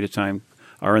that period of time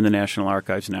are in the National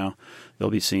Archives now.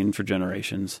 They'll be seen for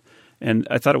generations. And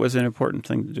I thought it was an important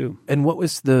thing to do. And what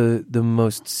was the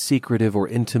most secretive or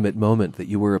intimate moment that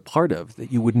you were a part of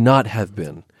that you would not have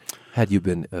been had you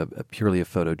been purely a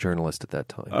photojournalist at that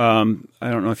time? I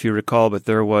don't know if you recall, but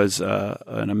there was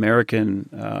an American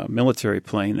military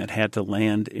plane that had to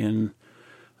land in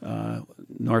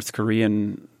North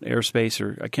Korean airspace,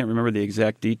 or I can't remember the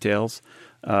exact details.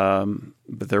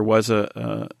 But there was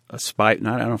a spy. I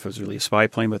don't know if it was really a spy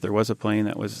plane, but there was a plane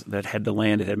that had to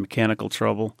land. It had mechanical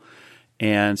trouble,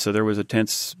 and so there was a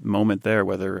tense moment there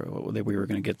whether we were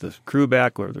going to get the crew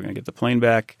back, whether we were going to get the plane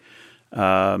back,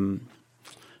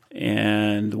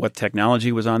 and what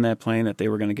technology was on that plane that they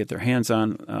were going to get their hands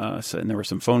on. And there were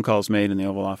some phone calls made in the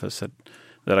Oval Office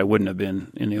that I wouldn't have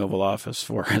been in the Oval Office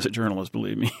for as a journalist,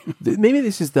 believe me. Maybe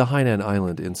this is the Hainan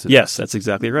Island incident. Yes, that's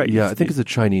exactly right. Yeah, I think it's a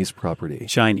Chinese property.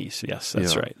 Chinese, yes,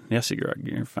 that's right. Yes,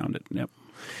 you found it, yep.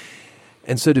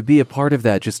 And so to be a part of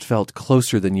that just felt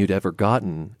closer than you'd ever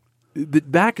gotten.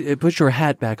 But put your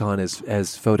hat back on as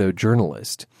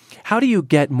photojournalist. How do you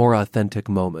get more authentic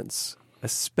moments,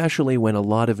 especially when a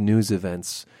lot of news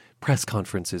events, press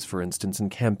conferences, for instance,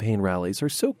 and campaign rallies are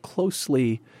so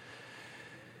closely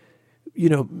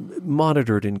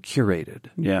monitored and curated.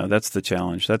 Yeah, that's the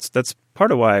challenge. That's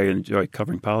part of why I enjoy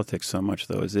covering politics so much,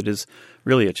 though, is it is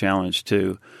really a challenge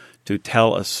to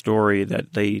tell a story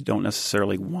that they don't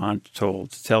necessarily want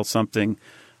told. To tell something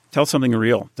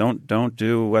real.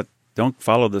 Don't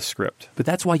follow the script. But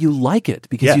that's why you like it,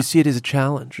 because you see it as a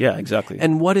challenge. Yeah, exactly.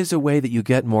 And what is a way that you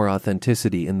get more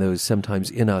authenticity in those sometimes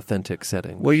inauthentic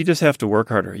settings? Well, you just have to work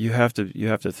harder. You have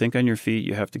to think on your feet.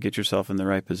 You have to get yourself in the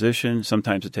right position.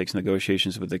 Sometimes it takes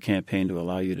negotiations with the campaign to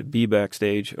allow you to be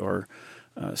backstage or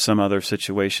some other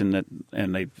situation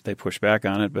and they push back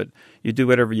on it. But you do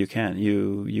whatever you can.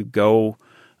 You go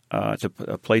to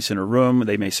a place in a room.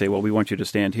 They may say, well, we want you to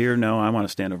stand here. No, I want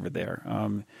to stand over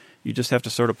there. You just have to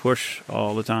sort of push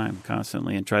all the time,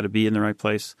 constantly, and try to be in the right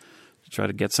place to try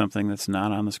to get something that's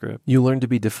not on the script. You learn to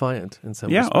be defiant in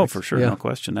some respects. Oh, for sure, no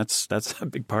question. That's a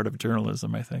big part of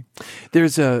journalism, I think.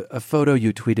 There's a photo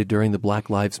you tweeted during the Black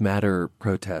Lives Matter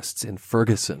protests in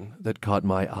Ferguson that caught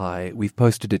my eye. We've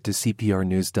posted it to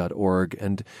cprnews.org,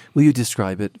 and will you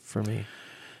describe it for me?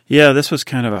 Yeah, this was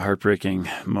kind of a heartbreaking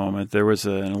moment. There was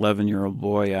an 11-year-old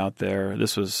boy out there.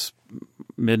 This was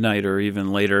midnight or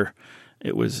even later.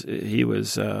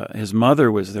 His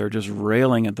mother was there just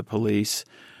railing at the police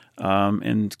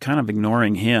and kind of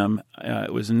ignoring him.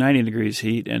 It was 90 degrees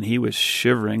heat, and he was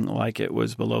shivering like it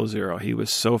was below zero. He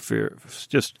was so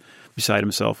just beside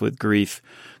himself with grief,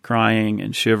 crying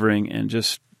and shivering, and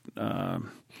just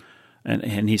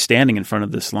and he's standing in front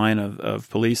of this line of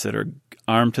police that are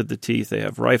armed to the teeth. They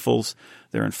have rifles.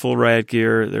 They're in full riot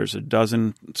gear. There's a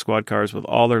dozen squad cars with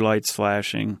all their lights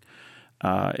flashing.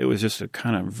 It was just a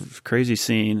kind of crazy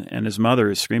scene, and his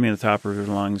mother is screaming at the top of her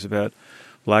lungs about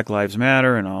Black Lives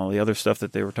Matter and all the other stuff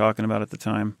that they were talking about at the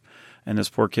time. And this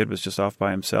poor kid was just off by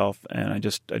himself, and I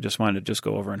just wanted to just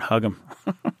go over and hug him.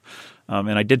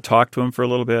 And I did talk to him for a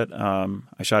little bit.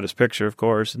 I shot his picture, of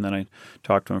course, and then I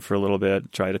talked to him for a little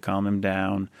bit, tried to calm him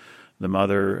down. The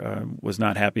mother was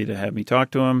not happy to have me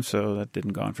talk to him, so that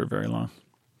didn't go on for very long.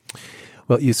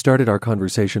 Well, you started our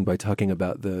conversation by talking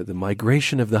about the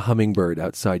migration of the hummingbird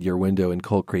outside your window in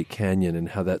Coal Creek Canyon and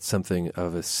how that's something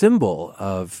of a symbol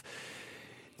of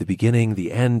the beginning,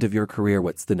 the end of your career.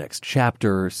 What's the next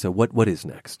chapter? So what is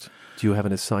next? Do you have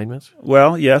an assignment?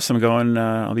 Well, yes, I'm going.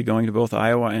 I'll be going to both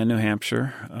Iowa and New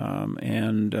Hampshire,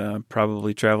 and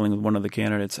probably traveling with one of the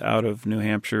candidates out of New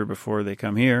Hampshire before they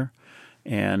come here,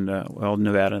 and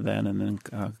Nevada then, and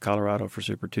then Colorado for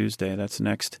Super Tuesday. That's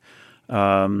next.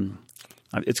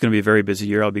 It's going to be a very busy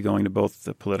year. I'll be going to both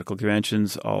the political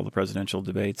conventions, all the presidential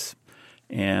debates,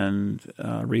 and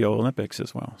Rio Olympics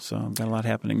as well. So I've got a lot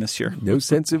happening this year. No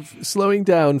sense of slowing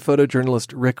down.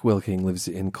 Photojournalist Rick Wilking lives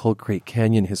in Coal Creek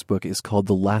Canyon. His book is called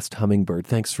The Last Hummingbird.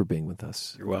 Thanks for being with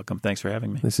us. You're welcome. Thanks for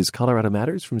having me. This is Colorado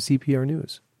Matters from CPR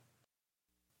News.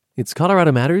 It's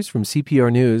Colorado Matters from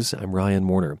CPR News. I'm Ryan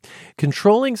Warner.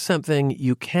 Controlling something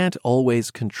you can't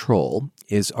always control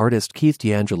is artist Keith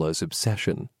D'Angelo's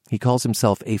obsession. He calls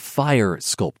himself a fire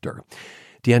sculptor.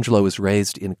 D'Angelo was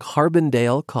raised in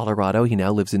Carbondale, Colorado. He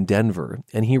now lives in Denver,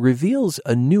 and he reveals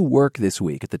a new work this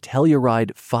week at the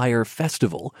Telluride Fire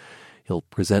Festival. He'll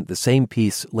present the same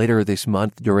piece later this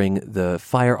month during the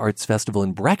Fire Arts Festival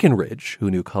in Breckenridge. Who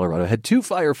knew Colorado had two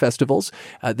fire festivals?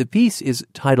 The piece is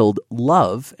titled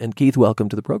Love, and Keith, welcome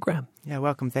to the program. Yeah,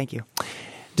 welcome. Thank you.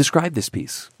 Describe this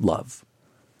piece, Love.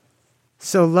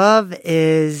 So love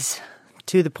is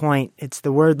to the point. It's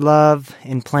the word love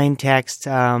in plain text,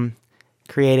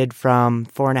 created from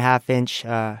 4.5-inch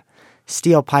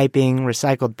steel piping,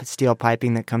 recycled steel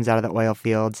piping that comes out of the oil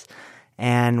fields.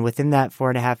 And within that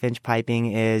 4.5-inch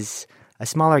piping is a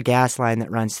smaller gas line that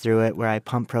runs through it where I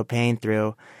pump propane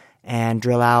through and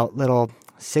drill out little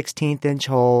 16th-inch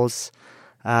holes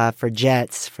for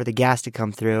jets for the gas to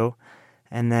come through.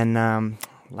 And then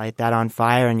light that on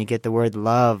fire and you get the word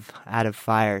love out of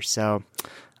fire. So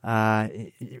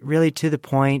really to the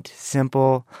point,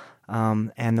 simple,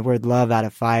 and the word love out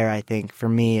of fire, I think, for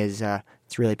me is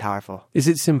it's really powerful. Is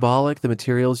it symbolic, the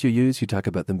materials you use? You talk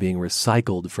about them being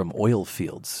recycled from oil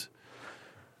fields.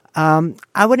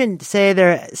 I wouldn't say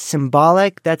they're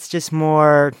symbolic. That's just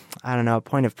more, I don't know, a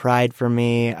point of pride for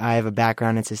me. I have a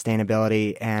background in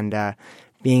sustainability, and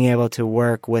being able to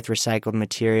work with recycled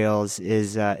materials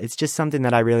is it's just something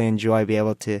that I really enjoy, be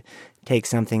able to take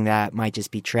something that might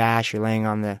just be trash or laying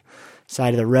on the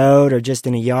side of the road or just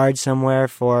in a yard somewhere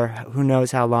for who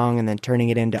knows how long, and then turning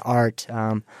it into art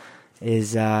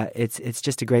it's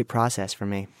just a great process for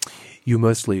me. You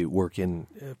mostly work in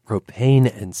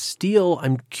propane and steel.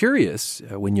 I'm curious,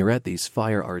 when you're at these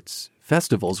fire arts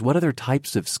festivals, what other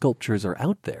types of sculptures are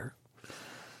out there?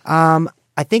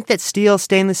 I I think that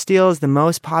stainless steel is the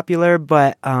most popular,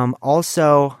 but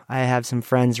also I have some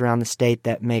friends around the state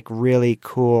that make really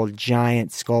cool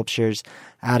giant sculptures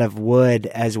out of wood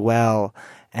as well,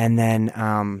 and then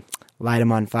light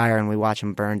them on fire and we watch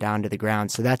them burn down to the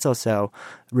ground. So that's also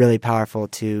really powerful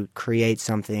to create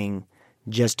something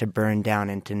just to burn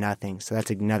down into nothing. So that's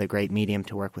another great medium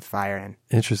to work with fire in.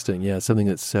 Interesting. Yeah, something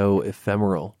that's so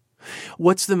ephemeral.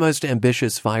 What's the most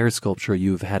ambitious fire sculpture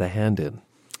you've had a hand in?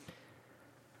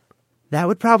 That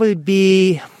would probably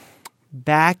be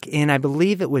back in, I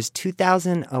believe it was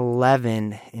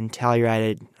 2011 in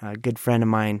Telluride. A good friend of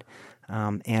mine,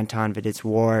 Anton Viditz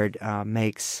Ward,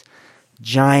 makes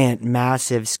giant,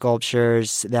 massive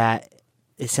sculptures that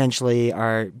essentially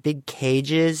are big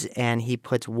cages, and he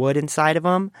puts wood inside of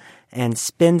them and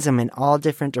spins them in all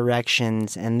different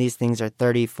directions. And these things are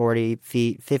 30, 40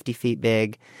 feet, 50 feet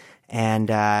big,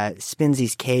 and spins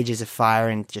these cages of fire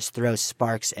and just throws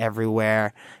sparks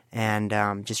everywhere. And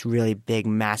just really big,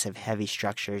 massive, heavy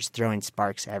structures throwing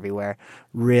sparks everywhere.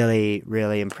 Really,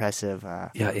 really impressive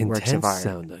works of art.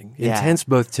 Sounding. Yeah. Intense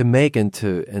both to make and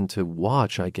to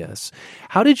watch, I guess.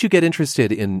 How did you get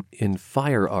interested in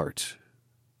fire art?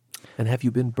 And have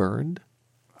you been burned?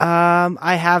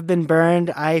 I have been burned.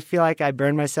 I feel like I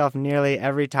burn myself nearly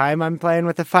every time I'm playing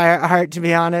with the fire art, to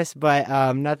be honest, but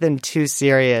nothing too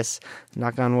serious,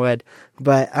 knock on wood.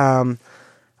 But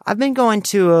I've been going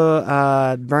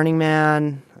to Burning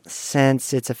Man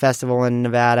since it's a festival in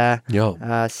Nevada,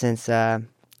 since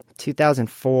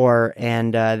 2004,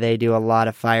 and they do a lot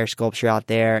of fire sculpture out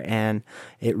there, and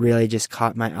it really just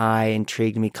caught my eye,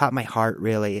 intrigued me, caught my heart,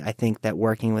 really. I think that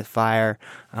working with fire,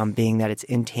 being that it's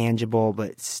intangible,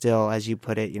 but still, as you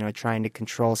put it, trying to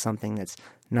control something that's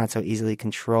not so easily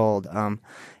controlled,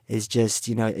 is just,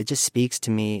 it just speaks to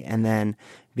me, and then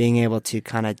being able to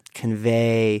kind of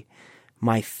convey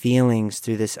my feelings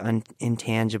through this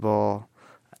intangible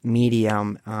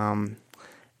medium,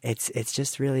 it's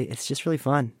just really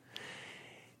fun.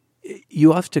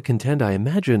 You have to contend, I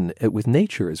imagine, with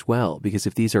nature as well, because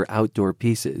if these are outdoor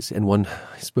pieces, and one,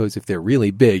 I suppose if they're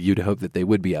really big, you'd hope that they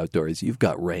would be outdoors. You've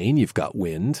got rain, you've got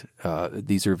wind.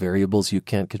 These are variables you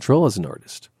can't control as an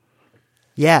artist.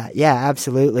 Yeah,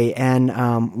 absolutely.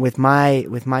 And with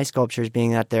my sculptures,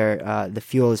 being that they're the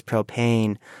fuel is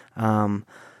propane,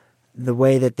 the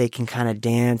way that they can kind of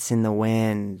dance in the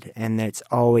wind, and it's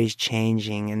always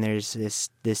changing, and there's this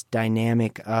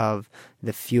dynamic of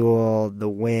the fuel, the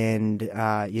wind,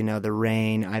 the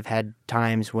rain. I've had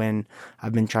times when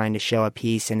I've been trying to show a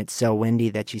piece and it's so windy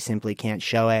that you simply can't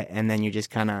show it, and then you're just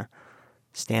kind of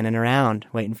standing around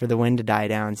waiting for the wind to die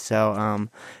down. So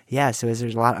there's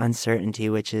a lot of uncertainty,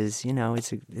 which is,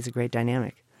 it's a great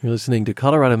dynamic. You're listening to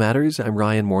Colorado Matters. I'm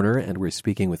Ryan Warner, and we're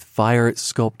speaking with fire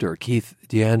sculptor Keith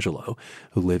D'Angelo,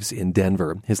 who lives in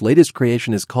Denver. His latest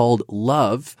creation is called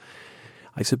Love.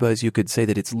 I suppose you could say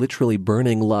that it's literally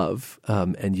burning love,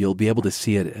 and you'll be able to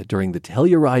see it during the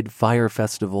Telluride Fire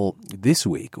Festival this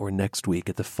week or next week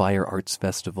at the Fire Arts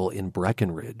Festival in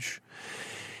Breckenridge.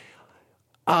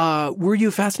 Were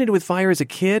you fascinated with fire as a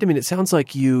kid? I mean, it sounds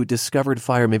like you discovered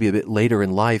fire maybe a bit later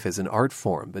in life as an art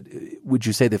form, but would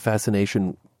you say the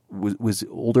fascination was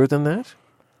older than that?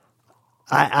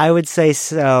 I would say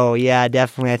so. Yeah,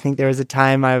 definitely. I think there was a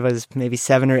time I was maybe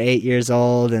 7 or 8 years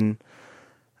old, and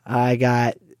I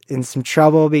got in some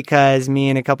trouble because me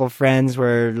and a couple friends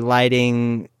were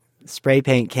lighting spray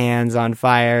paint cans on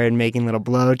fire and making little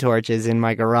blow torches in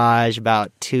my garage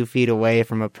about 2 feet away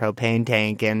from a propane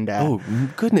tank. And oh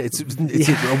goodness, it's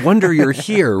a wonder you're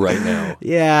here right now.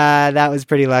 Yeah, that was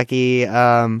pretty lucky.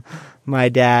 My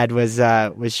dad was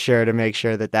sure to make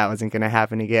sure that wasn't going to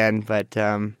happen again, but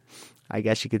I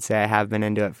guess you could say I have been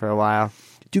into it for a while.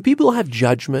 Do people have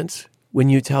judgment when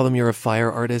you tell them you're a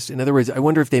fire artist? In other words, I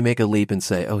wonder if they make a leap and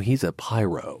say, oh, he's a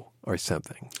pyro or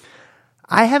something.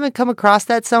 I haven't come across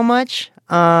that so much.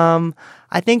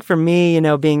 I think for me,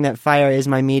 being that fire is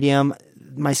my medium,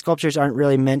 my sculptures aren't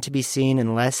really meant to be seen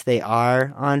unless they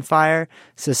are on fire.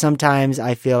 So sometimes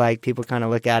I feel like people kind of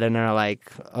look at it and are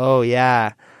like, oh,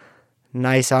 yeah,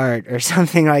 nice art or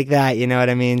something like that. You know what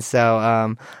I mean?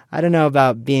 So I don't know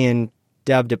about being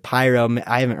dubbed a pyro.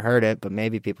 I haven't heard it, but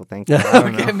maybe people think that. I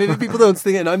don't know. Maybe people don't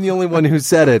think it. I'm the only one who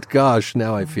said it. Gosh,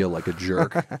 now I feel like a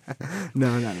jerk.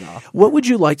 No, not at all. What would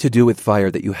you like to do with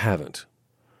fire that you haven't?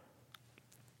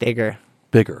 Bigger.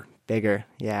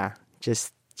 Yeah.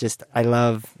 Just I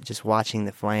love just watching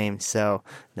the flame. So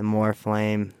the more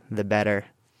flame, the better.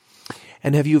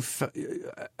 And have you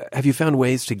found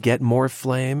ways to get more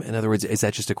flame? In other words, is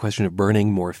that just a question of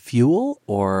burning more fuel,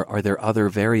 or are there other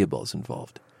variables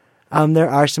involved? There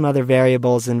are some other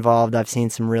variables involved. I've seen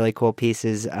some really cool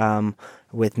pieces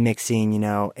with mixing,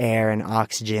 air and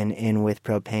oxygen in with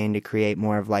propane to create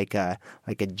more of like a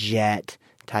jet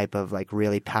type of like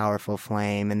really powerful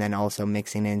flame, and then also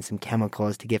mixing in some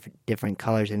chemicals to give different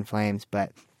colors in flames.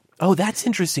 But oh, that's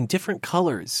interesting. Different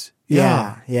colors.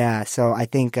 Yeah. So I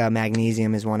think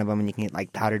magnesium is one of them, and you can get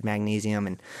like powdered magnesium,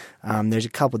 and there's a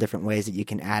couple different ways that you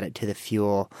can add it to the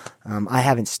fuel. I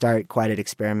haven't started quite at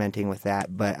experimenting with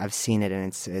that, but I've seen it, and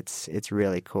it's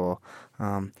really cool.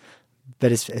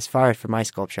 But as far as for my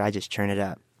sculpture, I just churn it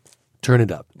up. Turn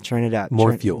it up.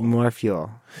 More fuel. More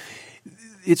fuel.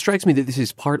 It strikes me that this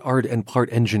is part art and part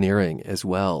engineering as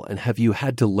well. And have you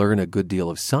had to learn a good deal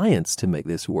of science to make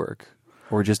this work,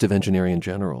 or just of engineering in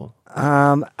general?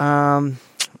 I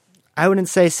wouldn't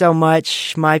say so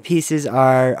much. My pieces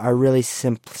are really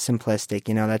simplistic.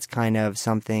 That's kind of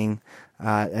something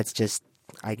that's just,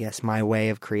 I guess, my way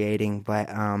of creating. But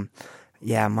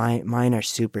mine are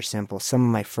super simple. Some of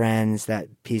my friends, that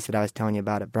piece that I was telling you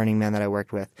about at Burning Man that I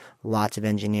worked with, lots of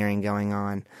engineering going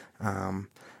on.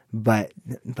 But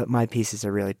my pieces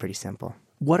are really pretty simple.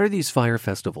 What are these fire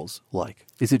festivals like?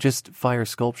 Is it just fire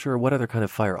sculpture, or what other kind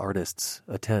of fire artists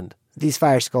attend? These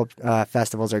fire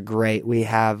festivals are great. We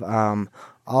have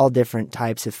all different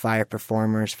types of fire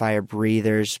performers, fire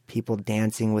breathers, people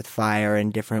dancing with fire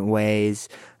in different ways,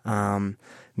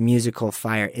 musical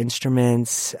fire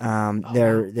instruments.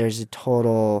 There's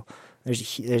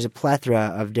a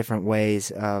plethora of different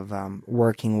ways of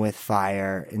working with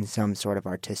fire in some sort of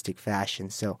artistic fashion.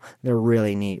 So they're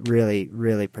really neat, really,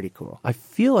 really pretty cool. I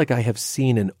feel like I have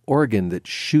seen an organ that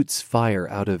shoots fire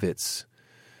out of its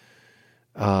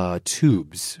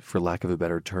tubes, for lack of a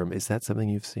better term. Is that something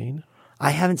you've seen?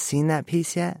 I haven't seen that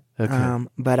piece yet, okay.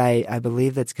 But I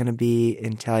believe that's going to be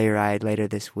in Telluride later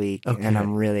this week, okay. And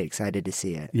I'm really excited to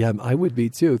see it. Yeah, I would be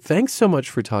too. Thanks so much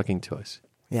for talking to us.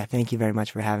 Yeah, thank you very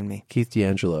much for having me. Keith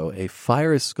D'Angelo, a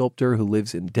fire sculptor who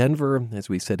lives in Denver. As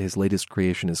we said, his latest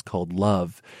creation is called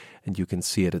Love, and you can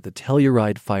see it at the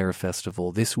Telluride Fire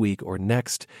Festival this week or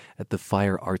next at the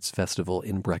Fire Arts Festival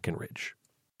in Breckenridge.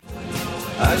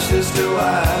 Ashes to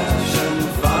ash and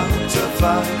funk to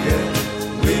funk it.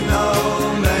 We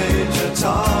know Major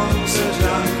Tom's a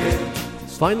junkie.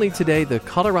 Finally today, the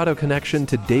Colorado connection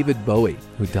to David Bowie,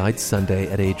 who died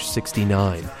Sunday at age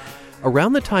 69.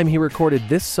 Around the time he recorded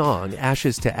this song,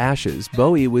 Ashes to Ashes,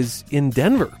 Bowie was in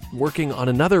Denver working on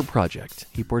another project.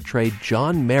 He portrayed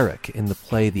John Merrick in the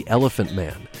play The Elephant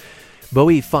Man.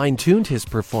 Bowie fine-tuned his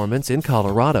performance in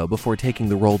Colorado before taking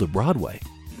the role to Broadway.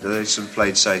 They sort of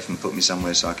played safe and put me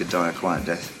somewhere so I could die a quiet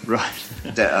death. Right.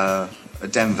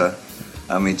 Denver,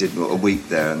 and we did a week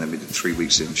there, and then we did 3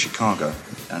 weeks in Chicago.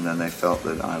 And then they felt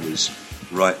that I was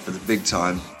right for the big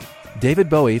time. David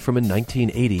Bowie from a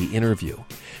 1980 interview.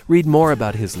 Read more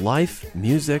about his life,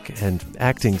 music, and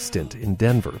acting stint in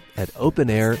Denver at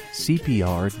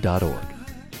openaircpr.org.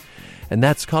 And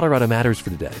that's Colorado Matters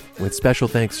for today, with special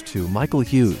thanks to Michael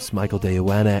Hughes, Michael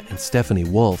DeIoanna, and Stephanie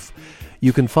Wolf.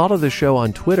 You can follow the show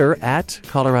on Twitter at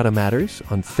Colorado Matters,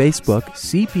 on Facebook,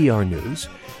 CPR News,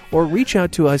 or reach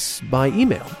out to us by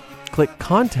email. Click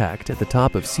Contact at the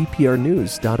top of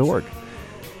cprnews.org.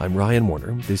 I'm Ryan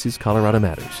Warner. This is Colorado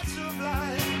Matters.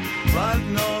 But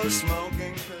no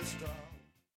smoking.